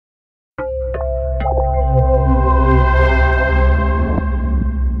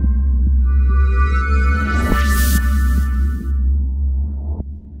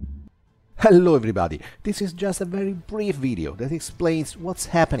Hello everybody, this is just a very brief video that explains what's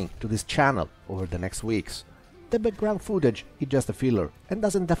happening to this channel over the next weeks. The background footage is just a filler and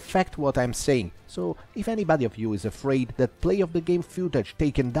doesn't affect what I'm saying, so if anybody of you is afraid that play of the game footage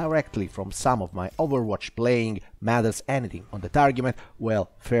taken directly from some of my Overwatch playing matters anything on that argument, well,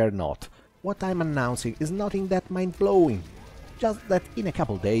 fair not. What I'm announcing is nothing that mind-blowing, just that in a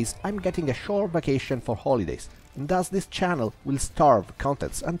couple days I'm getting a short vacation for holidays, and thus this channel will starve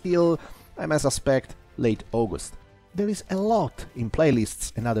contents until, I may suspect, late August. There is a lot in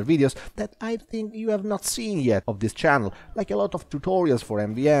playlists and other videos that I think you have not seen yet of this channel, like a lot of tutorials for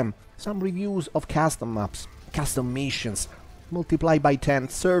MVM, some reviews of custom maps, custom missions, multiply by 10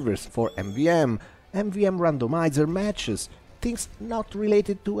 servers for MVM, MVM randomizer matches, things not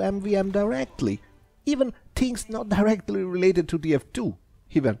related to MVM directly, even things not directly related to TF2,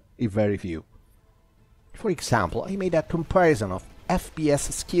 even if very few. For example, I made a comparison of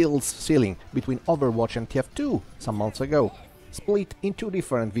FPS skills ceiling between Overwatch and TF2 some months ago, split in two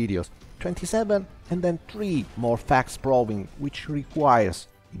different videos, 27 and then 3 more facts proving which requires,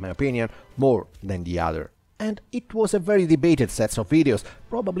 in my opinion, more than the other. And it was a very debated set of videos,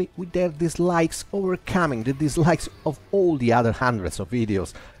 probably with their dislikes overcoming the dislikes of all the other hundreds of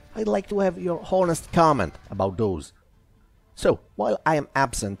videos. I'd like to have your honest comment about those. So, while I am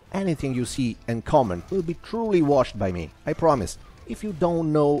absent, anything you see and comment will be truly watched by me, I promise. If you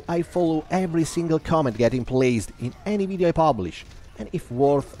don't know, I follow every single comment getting placed in any video I publish, and if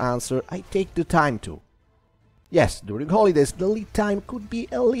worth answer, I take the time to. Yes, during holidays the lead time could be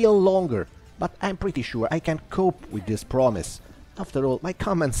a little longer, but I'm pretty sure I can cope with this promise. After all, my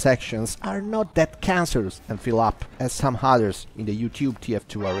comment sections are not that cancerous and fill up as some others in the YouTube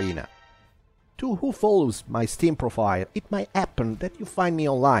TF2 arena. To who follows my Steam profile, it might happen that you find me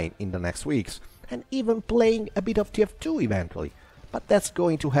online in the next weeks, and even playing a bit of TF2 eventually. But that's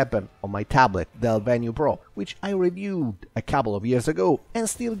going to happen on my tablet, Dell Venue Pro, which I reviewed a couple of years ago and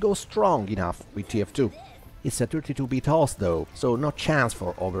still goes strong enough with TF2. It's a 32-bit host though, so no chance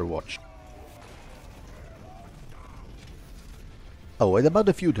for Overwatch. Oh, and about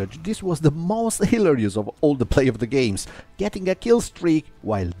the footage, this was the most hilarious of all the play of the games, getting a kill streak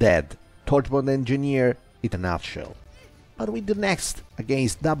while dead. Torchboard Engineer in a nutshell. But with the next,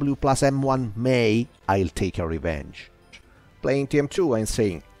 against W plus M1 May, I'll take a revenge. Playing TM2 and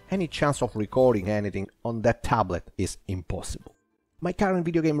saying, any chance of recording anything on that tablet is impossible. My current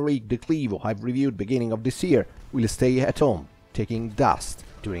video game rig, the Clevo, I've reviewed beginning of this year, will stay at home, taking dust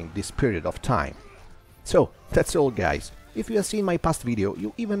during this period of time. So, that's all guys. If you have seen my past video,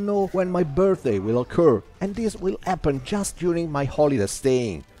 you even know when my birthday will occur, and this will happen just during my holiday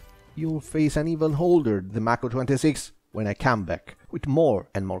staying. You'll face an even older the Mako 26 when I come back, with more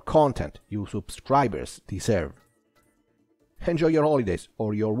and more content you subscribers deserve. Enjoy your holidays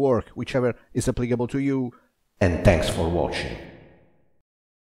or your work, whichever is applicable to you, and thanks for watching.